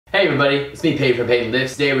Hey everybody, it's me Peyton from Peyton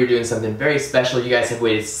Lifts. Today we're doing something very special. You guys have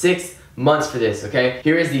waited 6 months for this, okay?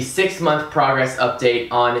 Here is the 6-month progress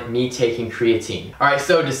update on me taking creatine. Alright,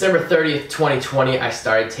 so December 30th, 2020, I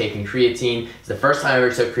started taking creatine. It's the first time I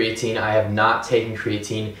ever took creatine. I have not taken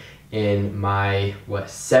creatine in my,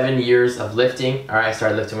 7 years of lifting. Alright, I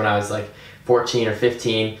started lifting when I was like 14 or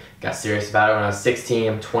 15. Got serious about it when I was 16.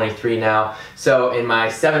 I'm 23 now. So in my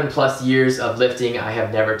 7+ years of lifting, I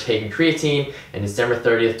have never taken creatine. And December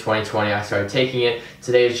 30th, 2020, I started taking it.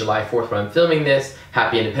 Today is July 4th when I'm filming this.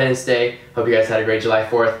 Happy Independence Day. Hope you guys had a great July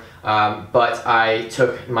 4th. But I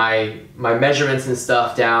took my measurements and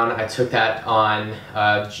stuff down. I took that on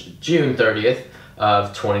June 30th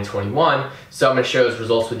of 2021. So I'm going to share those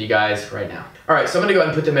results with you guys right now. Alright, so I'm going to go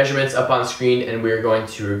ahead and put the measurements up on screen and we're going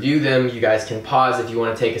to review them. You guys can pause if you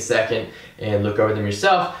want to take a second and look over them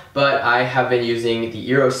yourself. But I have been using the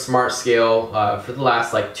Eero Smart Scale for the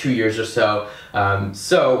last 2 years or so.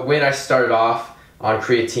 So when I started off on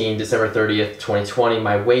creatine December 30th, 2020,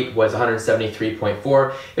 my weight was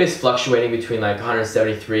 173.4. It was fluctuating between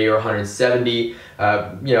 173 or 170.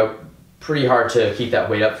 Pretty hard to keep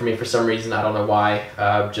that weight up for me for some reason. I don't know why.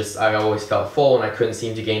 I always felt full and I couldn't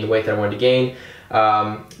seem to gain the weight that I wanted to gain.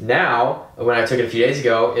 Now, when I took it a few days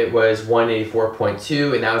ago, it was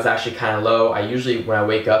 184.2 and that was actually kind of low. I usually, when I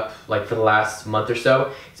wake up, for the last month or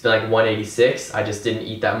so, it's been 186. I just didn't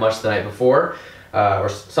eat that much the night before, or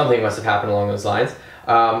something must have happened along those lines.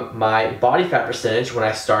 My body fat percentage when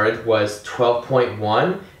I started was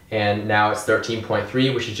 12.1. And now it's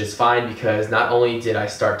 13.3, which is just fine because not only did I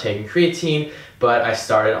start taking creatine, but I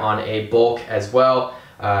started on a bulk as well.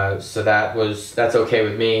 So that's okay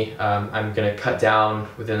with me. I'm gonna cut down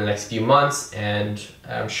within the next few months and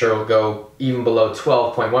I'm sure it'll go even below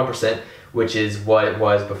 12.1%, which is what it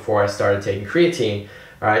was before I started taking creatine.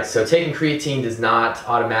 All right, so taking creatine does not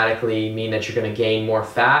automatically mean that you're gonna gain more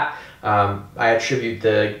fat. I attribute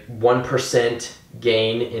the 1%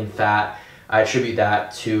 gain in fat, I attribute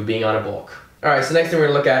that to being on a bulk. Alright, so next thing we're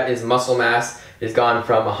going to look at is muscle mass. It's gone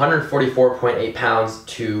from 144.8 pounds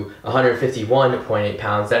to 151.8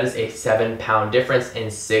 pounds. That is a 7-pound difference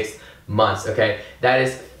in 6 months, okay? That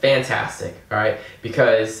is fantastic, alright?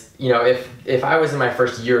 Because, if I was in my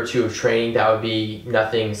first year or two of training, that would be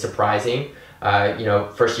nothing surprising.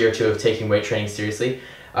 First year or two of taking weight training seriously.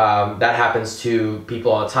 That happens to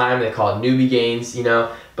people all the time. They call it newbie gains,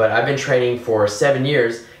 but I've been training for 7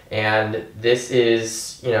 years. And this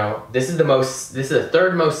is the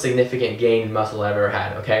third most significant gain in muscle I've ever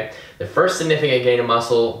had, okay? The first significant gain of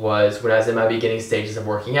muscle was when I was in my beginning stages of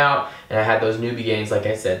working out, and I had those newbie gains, like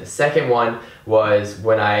I said. The second one was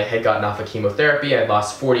when I had gotten off of chemotherapy. I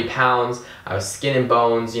lost 40 pounds. I was skin and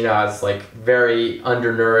bones, I was very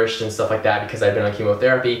undernourished and stuff like that because I'd been on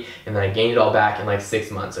chemotherapy, and then I gained it all back in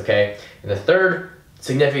 6 months, okay? And the third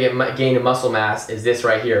significant gain of muscle mass is this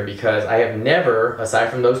right here, because I have never, aside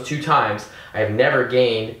from those 2 times, I have never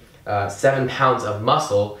gained 7 pounds of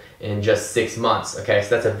muscle in just 6 months, okay? So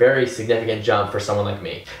that's a very significant jump for someone like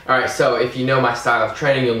me. Alright, so if you know my style of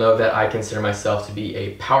training, you'll know that I consider myself to be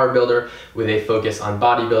a power builder with a focus on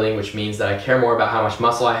bodybuilding, which means that I care more about how much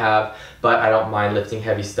muscle I have, but I don't mind lifting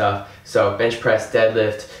heavy stuff. So bench press,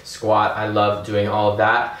 deadlift, squat, I love doing all of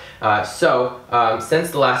that.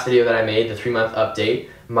 Since the last video that I made, the 3-month update,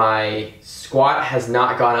 my squat has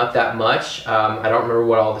not gone up that much. I don't remember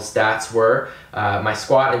what all the stats were. My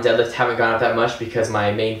squat and deadlift haven't gone up that much because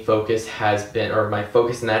my main focus has been, or my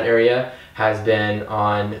focus in that area has been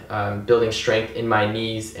on building strength in my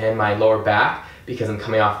knees and my lower back because I'm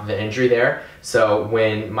coming off of an injury there. So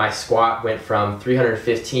when my squat went from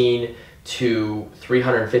 315 to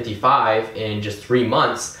 355 in just 3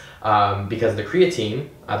 months, because of the creatine,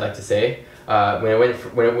 I'd like to say,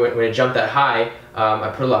 when it jumped that high, I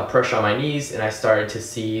put a lot of pressure on my knees and I started to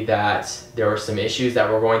see that there were some issues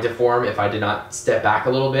that were going to form if I did not step back a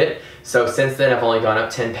little bit. So since then I've only gone up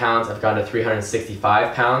 10 pounds, I've gone to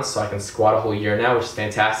 365 pounds, so I can squat a whole year now, which is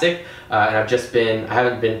fantastic. And I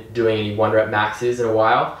haven't been doing any 1-rep maxes in a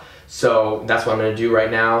while, so that's what I'm going to do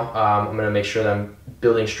right now. I'm going to make sure that I'm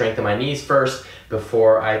building strength in my knees first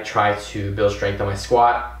before I try to build strength on my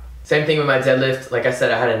squat. Same thing with my deadlift. Like I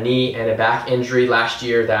said, I had a knee and a back injury last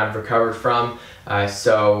year that I've recovered from.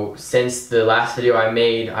 So since the last video I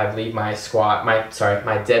made, I believe my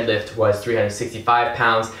deadlift was 365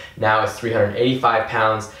 pounds. Now it's 385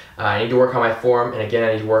 pounds. I need to work on my form, and again,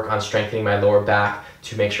 I need to work on strengthening my lower back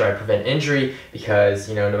to make sure I prevent injury, because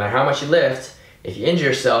no matter how much you lift, if you injure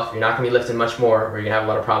yourself, you're not going to be lifting much more, or you're going to have a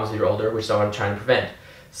lot of problems when you're older, which is what I'm trying to prevent.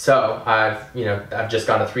 So I've just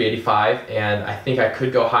gone to 385, and I think I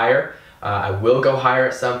could go higher. I will go higher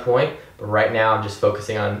at some point, but right now I'm just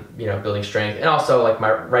focusing on, you know, building strength, and also like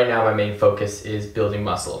right now my main focus is building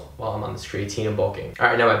muscle while I'm on this creatine and bulking. All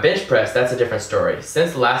right, now my bench press, that's a different story.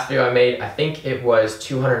 Since the last video I made, I think it was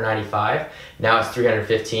 295. Now it's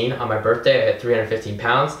 315. On my birthday, I hit 315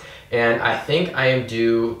 pounds. And I think I am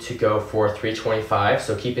due to go for 325.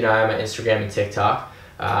 So keep an eye on my Instagram and TikTok.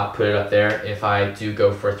 I'll put it up there if I do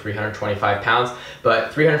go for 325 pounds.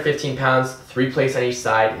 But 315 pounds, 3 plates on each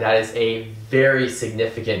side, that is a very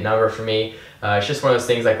significant number for me. It's just one of those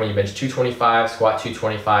things like when you bench 225, squat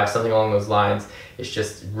 225, something along those lines. It's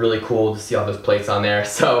just really cool to see all those plates on there.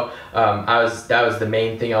 So that was the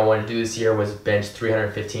main thing I wanted to do this year, was bench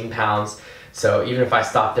 315 pounds. So even if I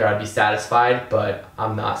stopped there, I'd be satisfied, but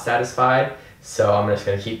I'm not satisfied. So I'm just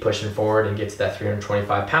gonna keep pushing forward and get to that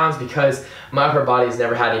 325 pounds because my upper body has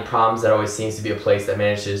never had any problems. That always seems to be a place that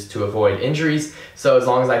manages to avoid injuries. So as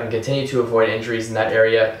long as I can continue to avoid injuries in that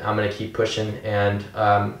area, I'm gonna keep pushing. And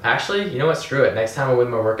actually, you know what, screw it. Next time I'm with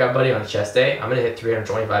my workout buddy on chest day, I'm gonna hit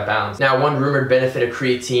 325 pounds. Now, one rumored benefit of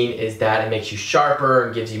creatine is that it makes you sharper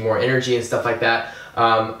and gives you more energy and stuff like that.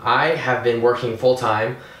 I have been working full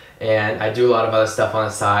time, and I do a lot of other stuff on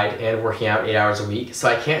the side and working out 8 hours a week. So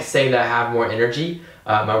I can't say that I have more energy.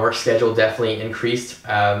 My work schedule definitely increased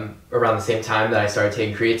around the same time that I started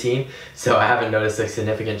taking creatine. So I haven't noticed a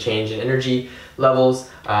significant change in energy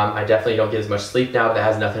levels. I definitely don't get as much sleep now, but that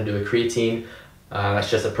has nothing to do with creatine.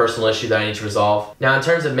 That's just a personal issue that I need to resolve. Now, in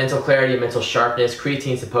terms of mental clarity and mental sharpness,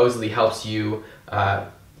 creatine supposedly helps you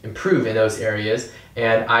improve in those areas.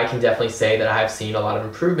 And I can definitely say that I have seen a lot of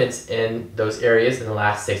improvements in those areas in the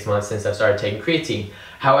last 6 months since I've started taking creatine.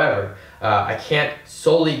 However, I can't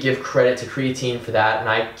solely give credit to creatine for that, and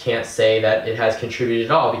I can't say that it has contributed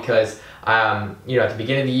at all because, you know, at the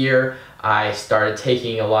beginning of the year, I started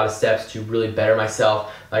taking a lot of steps to really better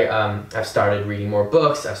myself. Like I've started reading more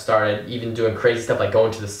books. I've started even doing crazy stuff like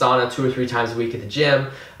going to the sauna 2 or 3 times a week at the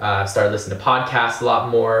gym. I've started listening to podcasts a lot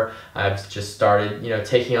more. I've just started, you know,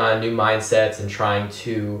 taking on new mindsets and trying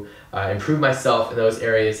to improve myself in those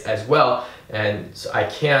areas as well. And so I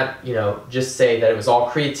can't, you know, just say that it was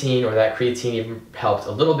all creatine or that creatine even helped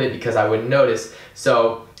a little bit because I wouldn't notice.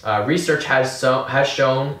 So research has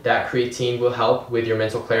shown that creatine will help with your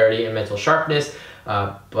mental clarity and mental sharpness,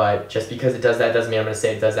 but just because it does that doesn't mean I'm going to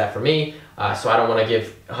say it does that for me. So I don't want to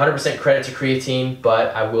give 100% credit to creatine,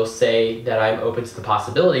 but I will say that I'm open to the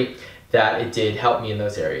possibility that it did help me in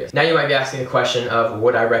those areas. Now you might be asking the question of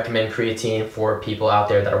would I recommend creatine for people out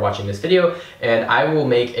there that are watching this video, and I will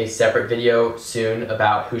make a separate video soon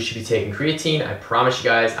about who should be taking creatine. I promise you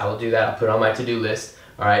guys I will do that. I'll put it on my to-do list.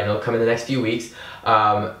 All right, and it'll come in the next few weeks.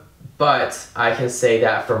 But I can say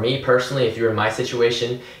that for me personally, if you're in my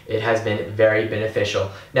situation, it has been very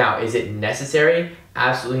beneficial. Now, is it necessary?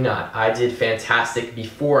 Absolutely not. I did fantastic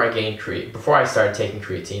before I started taking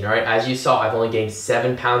creatine, all right? As you saw, I've only gained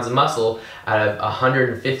 7 pounds of muscle out of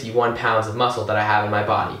 151 pounds of muscle that I have in my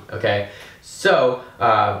body, okay? So,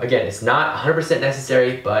 again, it's not 100%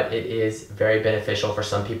 necessary, but it is very beneficial for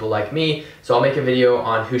some people like me. So I'll make a video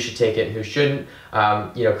on who should take it and who shouldn't.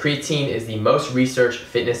 You know, creatine is the most researched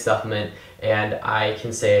fitness supplement, and I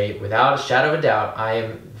can say without a shadow of a doubt, I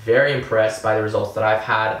am very impressed by the results that I've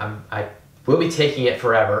had. I will be taking it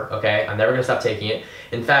forever, okay? I'm never gonna stop taking it.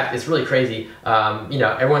 In fact, it's really crazy. You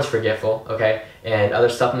know, everyone's forgetful, okay? And other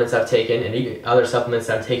supplements I've taken, and even other supplements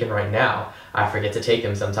that I'm taking right now, I forget to take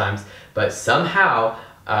them sometimes. But somehow,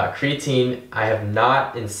 creatine, I have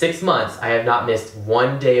not, in 6 months, I have not missed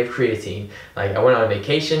 1 day of creatine. Like, I went on a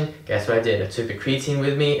vacation, guess what I did? I took the creatine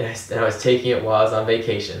with me, and I was taking it while I was on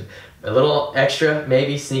vacation. A little extra,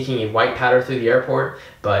 maybe sneaking a white powder through the airport,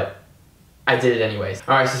 but I did it anyways.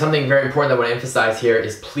 All right, so something very important that I want to emphasize here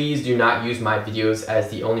is please do not use my videos as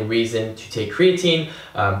the only reason to take creatine.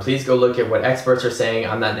 Please go look at what experts are saying.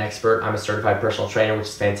 I'm not an expert. I'm a certified personal trainer, which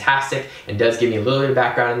is fantastic and does give me a little bit of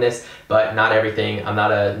background in this, but not everything. I'm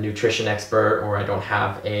not a nutrition expert, or I don't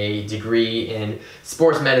have a degree in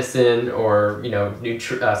sports medicine or, you know,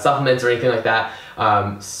 supplements or anything like that.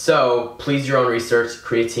 So please do your own research.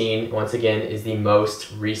 Creatine, once again, is the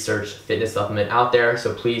most researched fitness supplement out there,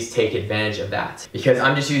 so please take advantage of that. Because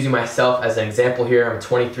I'm just using myself as an example here. I'm a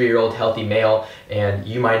 23-year-old healthy male, and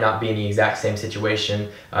you might not be in the exact same situation.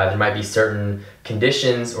 There might be certain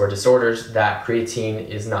conditions or disorders that creatine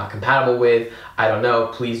is not compatible with. I don't know.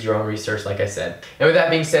 Please do your own research, like I said. And with that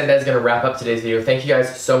being said, that's going to wrap up today's video. Thank you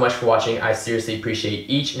guys so much for watching. I seriously appreciate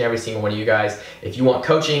each and every single one of you guys. If you want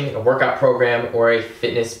coaching, a workout program, or a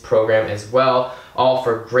fitness program as well, all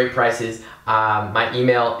for great prices, My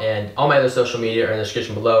email and all my other social media are in the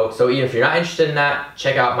description below. So even if you're not interested in that,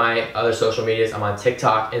 check out my other social medias. I'm on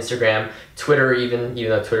TikTok, Instagram, Twitter even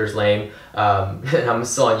though Twitter's lame. And I'm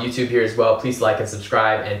still on YouTube here as well. Please like and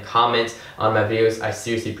subscribe and comment on my videos. I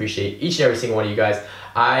seriously appreciate each and every single one of you guys.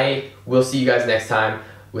 I will see you guys next time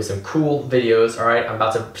with some cool videos. All right, I'm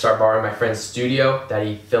about to start borrowing my friend's studio that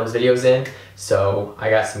he films videos in. So I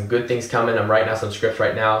got some good things coming. I'm writing out some scripts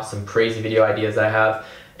right now, some crazy video ideas that I have.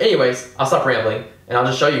 Anyways, I'll stop rambling and I'll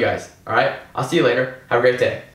just show you guys. All right, I'll see you later. Have a great day.